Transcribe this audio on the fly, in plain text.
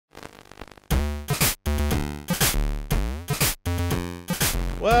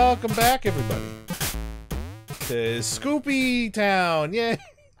Welcome back, everybody, to Scoopy Town. Yay!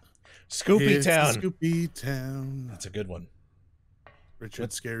 Scoopy Town. Scoopy Town. That's a good one.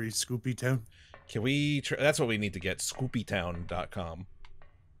 Richard Scary Scoopy Town. Can we? That's what we need to get. ScoopyTown.com.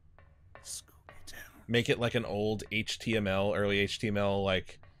 Scoopy Town. Make it like an old HTML, early HTML,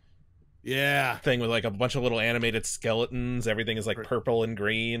 like thing with like a bunch of little animated skeletons. Everything is like purple and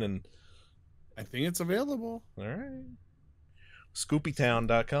green, and I think it's available. All right.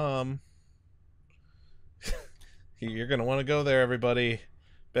 ScoopyTown.com. You're gonna want to go there, everybody.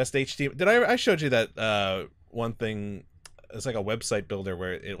 Best HTML. Did I showed you that one thing? It's like a website builder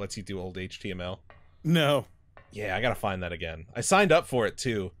where it lets you do old HTML. No. Yeah, I gotta find that again. I signed up for it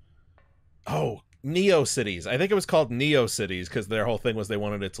too. Oh, NeoCities. I think it was called NeoCities because their whole thing was they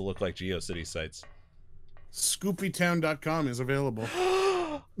wanted it to look like GeoCities sites. ScoopyTown.com is available.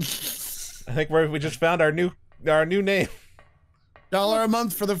 I think we just found our new name. $1 a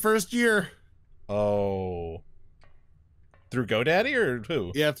month for the first year. Oh. Through GoDaddy or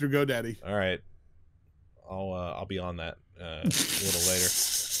who? Yeah, through GoDaddy. All right. I'll be on that a little later.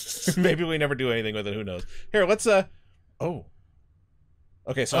 Maybe we never do anything with it. Who knows? Here, let's Oh.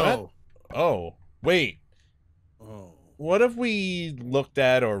 Okay, so oh, wait. Oh. What have we looked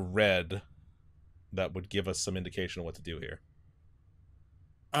at or read that would give us some indication of what to do here?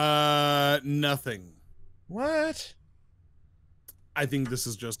 Nothing. What? I think this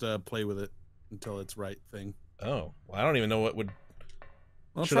is just a play with it until it's right thing. Oh, well, I don't even know what would.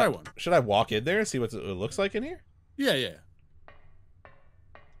 I'll try one. Should I walk in there and see what it looks like in here? Yeah, yeah.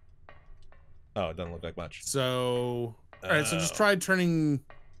 Oh, it doesn't look like much. So, all right. So just try turning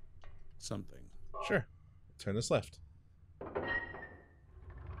something. Sure. Turn this left.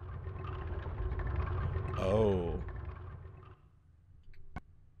 Oh.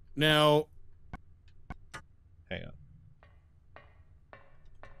 Now. Hang on.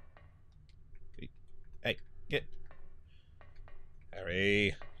 Hey, get.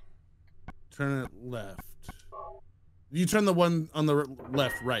 Harry. Turn it left. You turn the one on the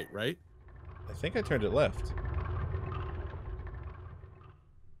left, right? I think I turned it left.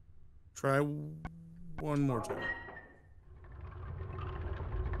 Try one more time.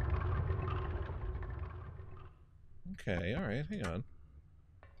 Okay, all right, hang on.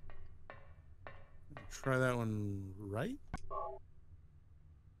 Try that one right.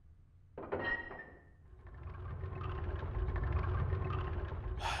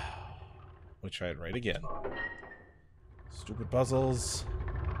 We'll try it right again. Stupid puzzles.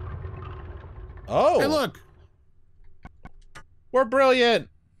 Oh! Hey, look! We're brilliant!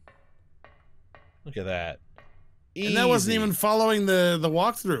 Look at that. Easy. And that wasn't even following the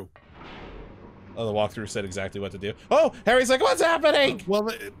walkthrough. Oh, the walkthrough said exactly what to do. Oh! Harry's like, what's happening?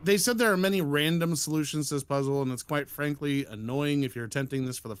 Well, they said there are many random solutions to this puzzle, and it's quite frankly annoying if you're attempting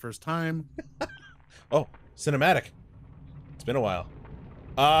this for the first time. Oh, cinematic. It's been a while.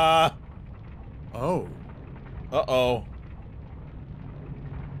 Oh. Uh-oh.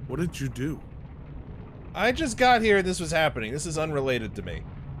 What did you do? I just got here and this was happening. This is unrelated to me.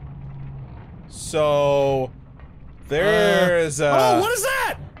 So... There's oh, what is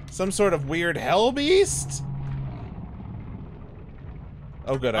that? Some sort of weird hell beast?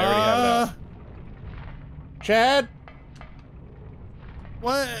 Oh good, I already have it out. Chad?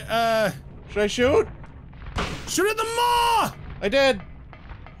 What, Should I shoot? Shoot at the maw! I did!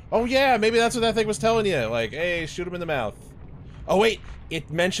 Oh yeah, maybe that's what that thing was telling you. Like, hey, shoot him in the mouth. Oh wait, it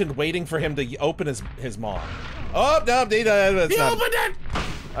mentioned waiting for him to open his maw. Oh, no, he opened it!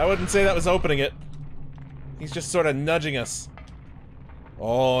 I wouldn't say that was opening it. He's just sort of nudging us.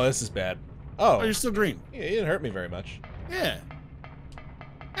 Oh, this is bad. Oh, you're still green. Yeah, he didn't hurt me very much. Yeah.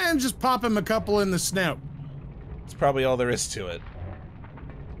 And just pop him a couple in the snout. That's probably all there is to it.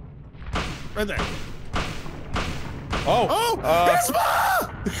 Right there. Oh! Oh! His maw!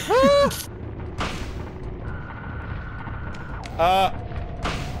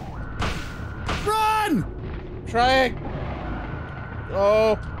 Run! Trying!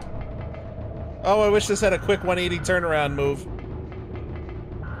 Oh. Oh, I wish this had a quick 180 turnaround move.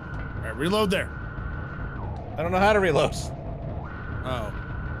 Alright, reload there. I don't know how to reload. Oh.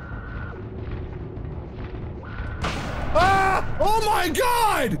 Ah! Oh my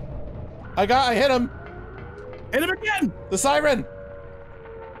god! I hit him! Hit him again! The siren!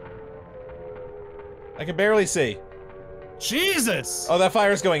 I can barely see. Jesus! Oh, that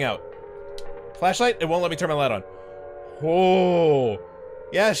fire's going out. Flashlight? It won't let me turn my light on. Oh.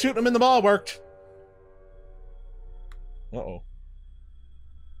 Yeah, shooting him in the ball worked. Uh-oh.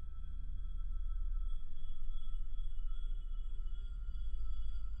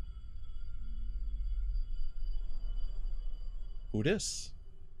 Who dis?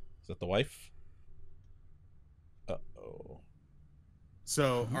 Is that the wife? Uh-oh.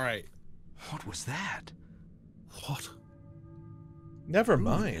 So, all right. What was that? What? Never Who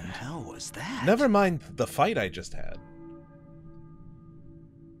mind. the hell was that? Never mind the fight I just had.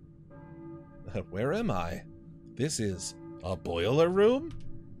 Where am I? This is a boiler room?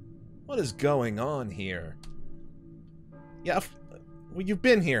 What is going on here? Yeah, well, you've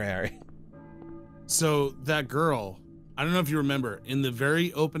been here, Harry. So that girl, I don't know if you remember, in the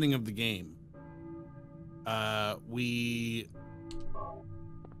very opening of the game, we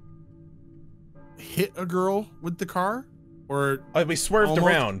hit a girl with the car, or We swerved almost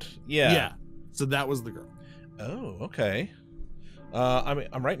around. Yeah. Yeah. So that was the girl. Oh, okay.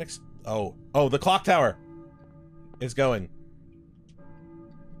 I'm right next. Oh, the clock tower is going.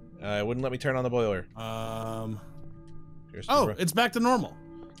 It wouldn't let me turn on the boiler. It's back to normal.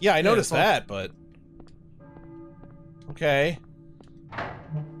 Yeah, I noticed that, but okay.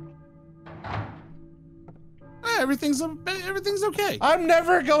 Everything's okay. I'm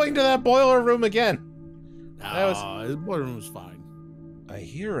never going to that boiler room again. The boiler room was fine. I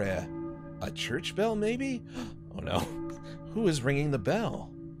hear a church bell, maybe? Oh no. Who is ringing the bell?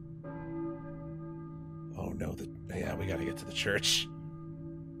 Oh no, yeah, we gotta get to the church.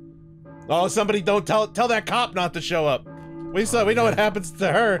 Oh, somebody don't tell that cop not to show up. We know what happens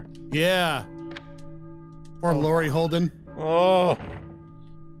to her. Yeah. Or Lori Holden. Oh.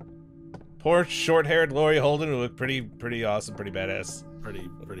 Poor short-haired Lori Holden, who looked pretty awesome, pretty badass. Pretty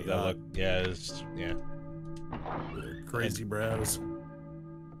That look, yeah, yeah. Crazy brows.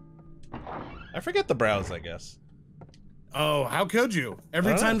 I forget the brows, I guess. Oh, how could you?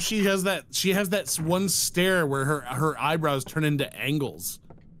 Every time she has that one stare where her eyebrows turn into angles.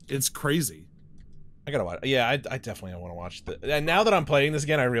 It's crazy. I gotta watch. Yeah, I definitely want to watch and now that I'm playing this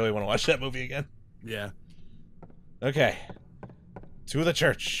again, I really want to watch that movie again. Yeah. Okay. To the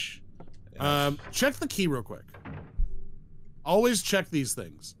church. Check the key real quick. Always check these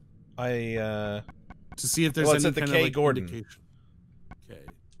things. To see if there's it's any at the kind K. of like Gordon. indication. Okay.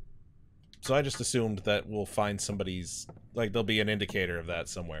 So I just assumed that we'll find somebody's, like, there'll be an indicator of that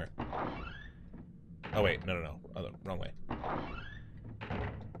somewhere. Oh wait, no. Wrong way.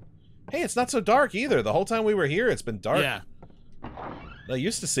 Hey, it's not so dark either. The whole time we were here, it's been dark. Yeah. I'm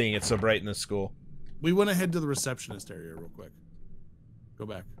used to seeing it so bright in this school. We went ahead to the receptionist area real quick. Go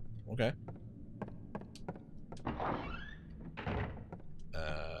back. Okay.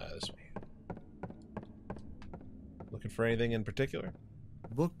 This way. Looking for anything in particular?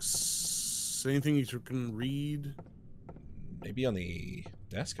 Books. Anything you can read? Maybe on the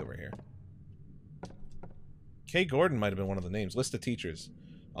desk over here. K. Gordon might have been one of the names. List of teachers.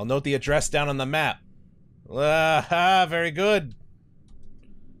 I'll note the address down on the map. Ah, very good.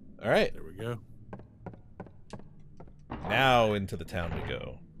 All right. There we go. Now into the town we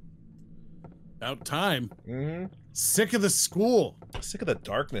go. About time. Mm-hmm. Sick of the school. Sick of the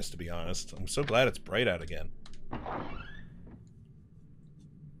darkness, to be honest. I'm so glad it's bright out again.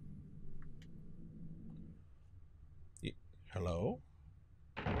 Hello?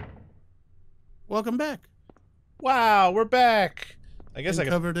 Welcome back. Wow, we're back. I guess I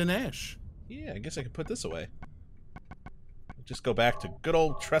could, covered in ash. yeah, I guess I could put this away. Just go back to good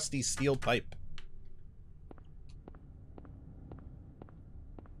old trusty steel pipe.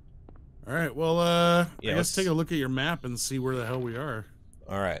 All right, well, I Yeah, guess take a look at your map and see where the hell we are.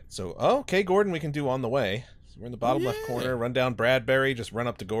 All right, so okay, Gordon, we can do on the way. So we're in the bottom left corner. Run down Bradbury, just run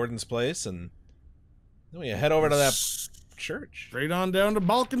up to Gordon's place, and then we head over to that church. Straight on down to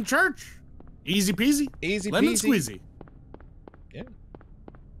Balkan Church. Easy peasy. Easy Lemon peasy. squeezy. Yeah,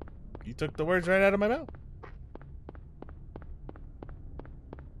 you took the words right out of my mouth.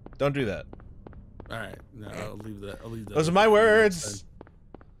 Don't do that. All right, no, I'll leave that. Those are my words.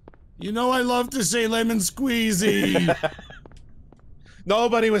 You know I love to say lemon squeezy.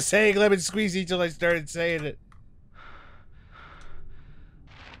 Nobody was saying lemon squeezy till I started saying it.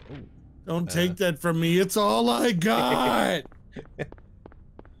 Don't take that from me. It's all I got.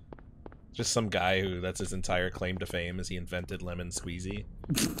 Just some guy who that's his entire claim to fame is he invented lemon squeezy.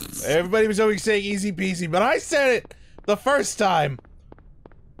 Everybody was always saying easy peasy, but I said it the first time.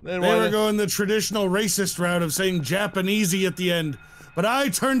 Then They were going the traditional racist route of saying Japanesey at the end, but I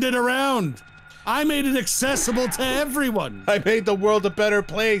turned it around. I made it accessible to everyone. I made the world a better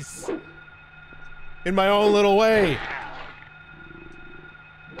place. In my own little way.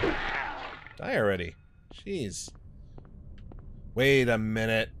 Die already. Jeez. Wait a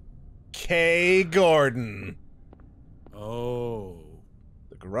minute. K. Gordon. Oh.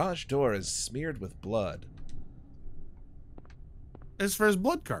 The garage door is smeared with blood. It's for his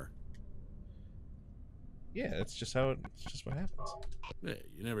blood car. Yeah, it's just how it's just what happens. Yeah,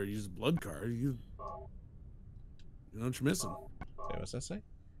 you never use a blood card. You know what you're missing. Okay, what's that say?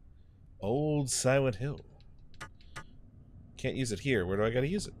 Old Silent Hill. Can't use it here. Where do I gotta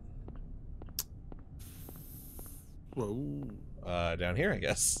use it? Whoa. Down here, I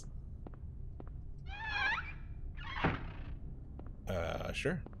guess.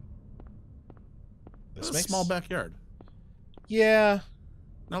 Sure. This makes a small backyard. Yeah.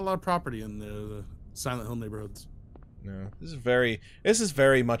 Not a lot of property in the Silent Hill neighborhoods. No, this is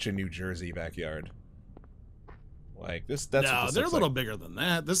very much a New Jersey backyard. Like this. That's no, what this they're a little like. bigger than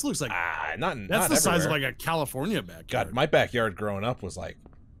that. This looks like that's the size of everywhere. like a California backyard. God, my backyard growing up was like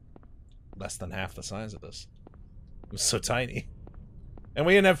less than half the size of this. It was so tiny, and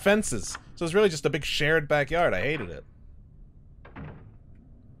we didn't have fences, so it was really just a big shared backyard. I hated it.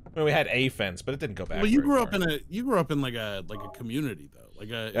 I mean, we had a fence, but it didn't go back. Well, you grew far. up in like a community though, like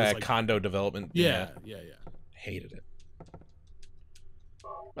a like, condo development. Yeah. Hated it.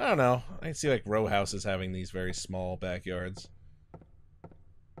 I don't know. I see like row houses having these very small backyards.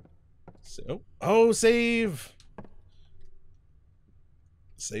 So, oh, save!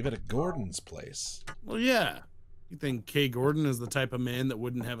 Save it at Gordon's place. Well, yeah. You think Kay Gordon is the type of man that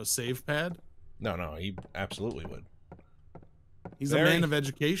wouldn't have a save pad? No, he absolutely would. He's a man of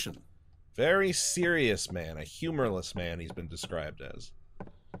education. Very serious man, a humorless man he's been described as.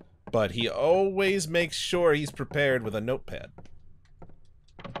 But he always makes sure he's prepared with a notepad.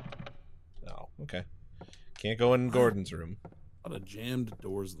 Oh, okay. Can't go in Gordon's room. A lot of jammed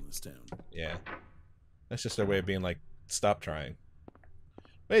doors in this town. Yeah. That's just their way of being like, stop trying.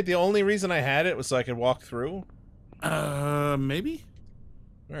 Wait, the only reason I had it was so I could walk through? Maybe?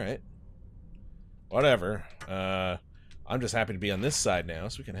 Alright. Whatever. I'm just happy to be on this side now,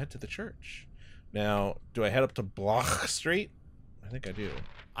 so we can head to the church. Now, do I head up to Bloch Street? I think I do.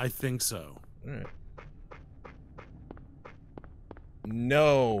 I think so. Alright.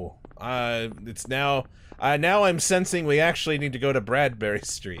 No. It's now... now I'm sensing we actually need to go to Bradbury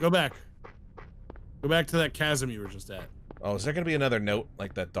Street. Go back. Go back to that chasm you were just at. Oh, is there going to be another note,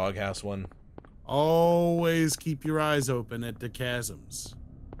 like that doghouse one? Always keep your eyes open at the chasms.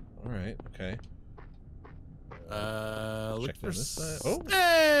 Alright, okay. Look Check for down this side. Oh!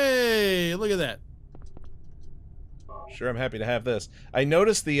 Hey! Look at that. Sure, I'm happy to have this. I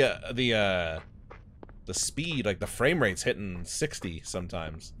noticed the speed, like the frame rate's hitting 60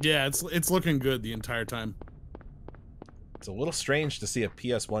 sometimes. Yeah, it's looking good the entire time. It's a little strange to see a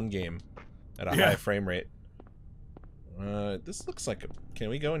PS1 game at a high frame rate. This looks like can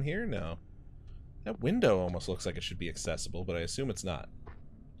we go in here? No. That window almost looks like it should be accessible, but I assume it's not.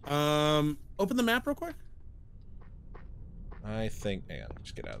 Open the map real quick. I think... Hang on,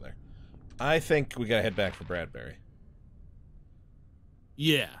 just get out of there. I think we gotta head back for Bradbury.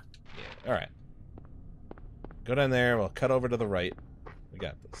 Yeah. Yeah, alright. Go down there, we'll cut over to the right. We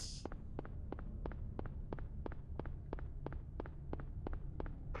got this.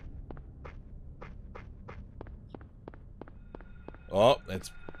 Oh,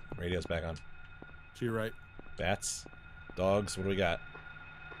 it's... radio's back on. To your right. Bats. Dogs, what do we got?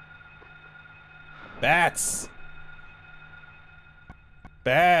 Bats!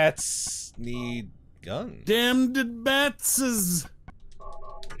 Bats need guns. Damned batses!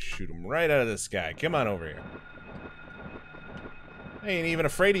 Shoot them right out of the sky. Come on over here. I ain't even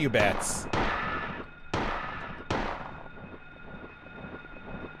afraid of you bats.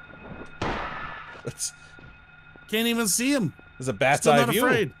 Let's... Can't even see him. There's a bat's Still eye not view.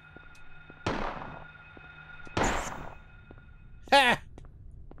 afraid. Ha!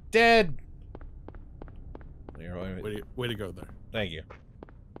 Dead. Way to go there. Thank you.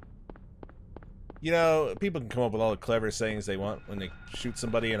 You know, people can come up with all the clever sayings they want when they shoot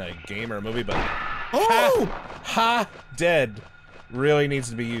somebody in a game or a movie, but oh, ha dead really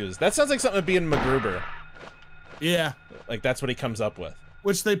needs to be used. That sounds like something that'd be in MacGruber. Yeah. Like that's what he comes up with.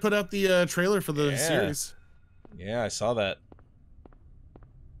 Which they put out the trailer for the series. Yeah, I saw that.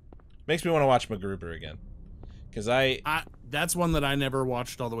 Makes me want to watch MacGruber again. Because that's one that I never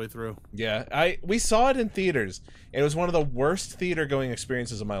watched all the way through. Yeah, we saw it in theaters. It was one of the worst theater going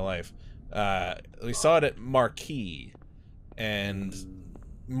experiences of my life. We saw it at Marquee. And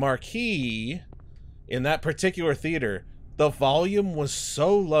Marquee, in that particular theater, the volume was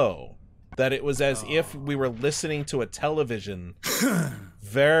so low that it was as if we were listening to a television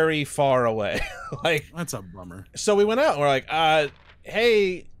very far away. Like, that's a bummer. So we went out and we're like,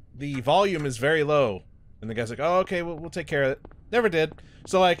 hey, the volume is very low. And the guy's like, oh, okay, we'll take care of it. Never did.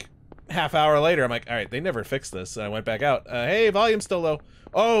 So like half hour later, I'm like, all right, they never fixed this. And I went back out. Hey, volume's still low.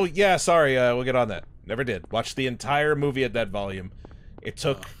 Oh, yeah, sorry, we'll get on that. Never did. Watched the entire movie at that volume. It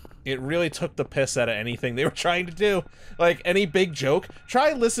took it really took the piss out of anything they were trying to do. Like, any big joke,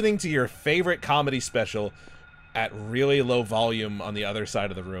 try listening to your favorite comedy special at really low volume on the other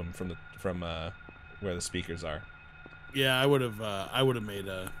side of the room from where the speakers are. Yeah, I would have made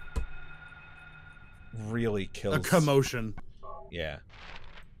a really kills a commotion. Yeah.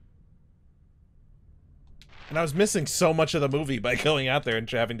 And I was missing so much of the movie by going out there and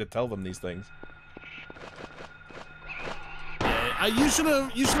having to tell them these things. You should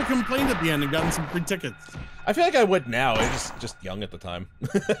have complained at the end and gotten some free tickets. I feel like I would now. I was just young at the time.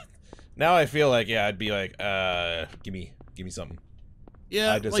 Now I feel like, yeah, I'd be like, give me something.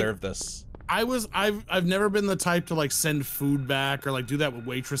 Yeah, I deserve this. I've never been the type to like send food back or like do that with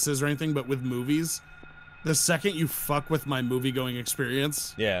waitresses or anything, but with movies, the second you fuck with my movie going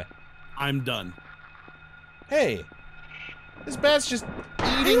experience, yeah, I'm done. Hey, this bat's just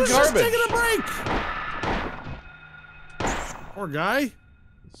eating he was garbage. Just taking a break. Poor guy.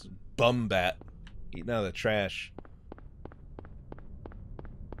 This bum bat eating out of the trash.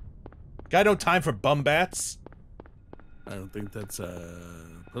 Got no time for bum bats. I don't think that's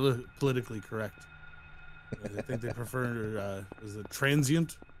politically correct. I think they prefer is it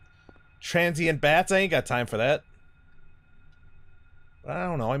transient? Transient bats? I ain't got time for that. I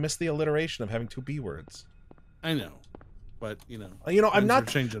don't know. I miss the alliteration of having two B words. I know, but you know, I'm not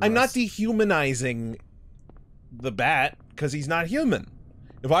dehumanizing the bat because he's not human.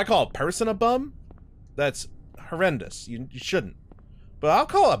 If I call a person a bum, that's horrendous. You shouldn't. But I'll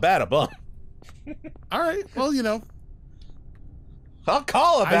call a bat a bum. All right. Well, you know, I'll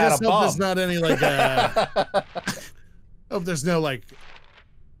call a bat a bum. I just hope there's not any like. Hope there's no like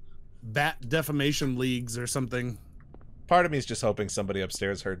bat defamation leagues or something. Part of me is just hoping somebody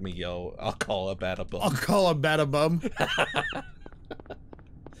upstairs heard me yell, "I'll call a bat a bum." I'll call a bat a bum.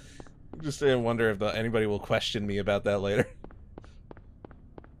 Just wonder if anybody will question me about that later.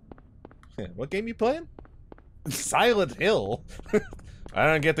 Yeah, what game you playing? Silent Hill. I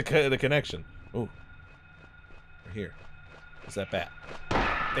don't get the connection. Ooh, right here. What's that bat?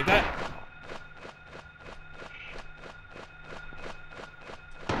 Take that.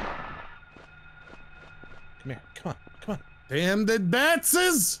 Come here. Come on. Come on. Damn the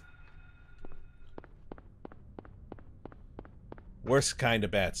batses! Worst kind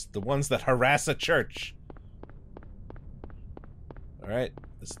of bats. The ones that harass a church. Alright.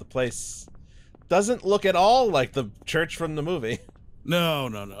 This is the place. Doesn't look at all like the church from the movie. No,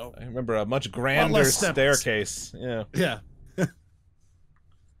 no, no. I remember a much grander staircase. Yeah. Yeah.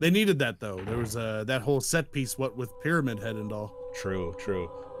 They needed that, though. There was that whole set piece, what with Pyramid Head and all. True, true.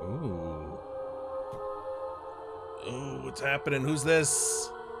 Ooh. Ooh, what's happening? Who's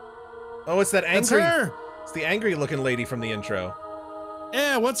this? Oh, it's that angry... That's her! It's the angry-looking lady from the intro.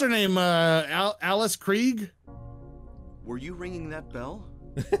 Yeah, what's her name? Alice Krieg? Were you ringing that bell?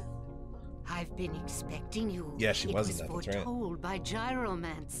 I've been expecting you. Yeah, she wasn't. It was foretold by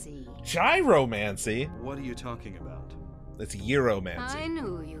gyromancy. Gyromancy? What are you talking about? It's Euromancy. I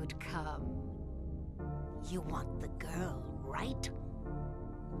knew you'd come. You want the girl, right?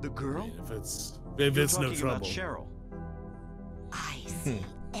 The girl? If it's no trouble. About Cheryl. I see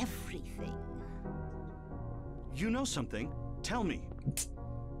everything. You know something? Tell me.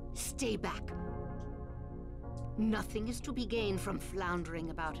 Stay back. Nothing is to be gained from floundering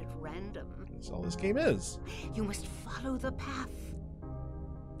about at random. That's all this game is. You must follow the path.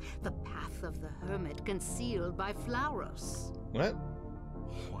 The path of the hermit concealed by Flauros. What?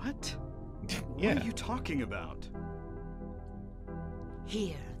 What? Yeah. What are you talking about?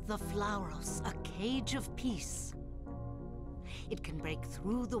 Here, the Flauros, a cage of peace. It can break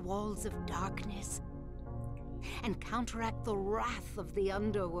through the walls of darkness and counteract the wrath of the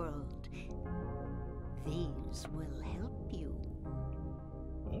underworld. These will help you.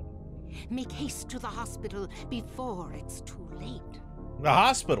 Make haste to the hospital before it's too late. The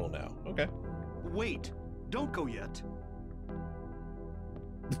hospital now. Okay. Wait. Don't go yet.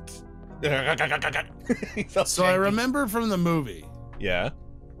 So I remember from the movie. Yeah.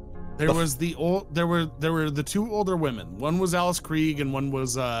 There were the two older women. One was Alice Krieg and one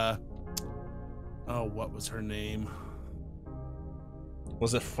was oh, what was her name?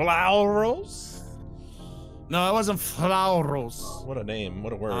 Was it Flauros? No, it wasn't Flauros. What a name,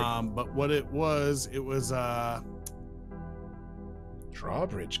 what a word. But what it was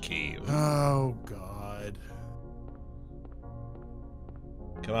Drawbridge Key. Oh god.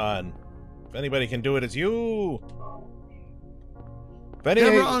 Come on. If anybody can do it, it's you.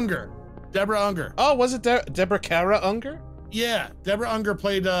 Deborah Unger. Deborah Unger. Oh, was it Deborah Kara Unger? Yeah, Deborah Unger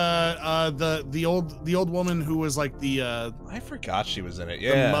played the old woman who was like the I forgot she was in it.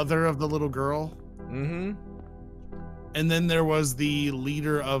 Yeah. The mother of the little girl. Mm-hmm. And then there was the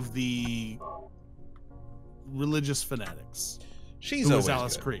leader of the religious fanatics. She's who always was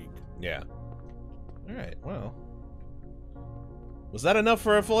Alice good. Krieg. Yeah. All right. Well, was that enough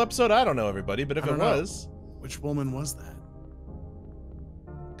for a full episode? I don't know, everybody, but if it was, which woman was that?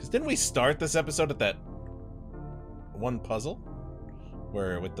 Because didn't we start this episode at that one puzzle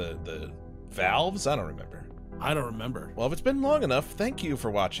where with the valves? I don't remember. I don't remember. Well, if it's been long enough, thank you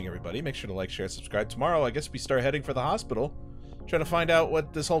for watching, everybody. Make sure to like, share, subscribe. Tomorrow, I guess we start heading for the hospital, trying to find out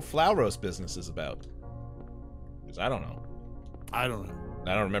what this whole flower roast business is about. Because I don't know. I don't know.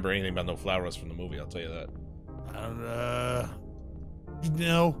 I don't remember anything about no flower roast from the movie, I'll tell you that. I don't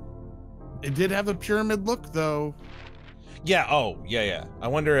no. It did have the pyramid look, though. Yeah, oh, yeah. I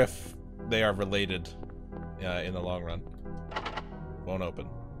wonder if they are related in the long run. Won't open.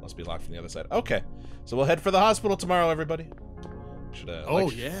 Must be locked from the other side. Okay, so we'll head for the hospital tomorrow, everybody. Should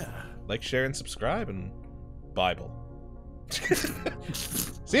like, share, and subscribe, and Bible.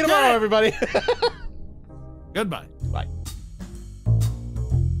 See you tomorrow, everybody. Goodbye.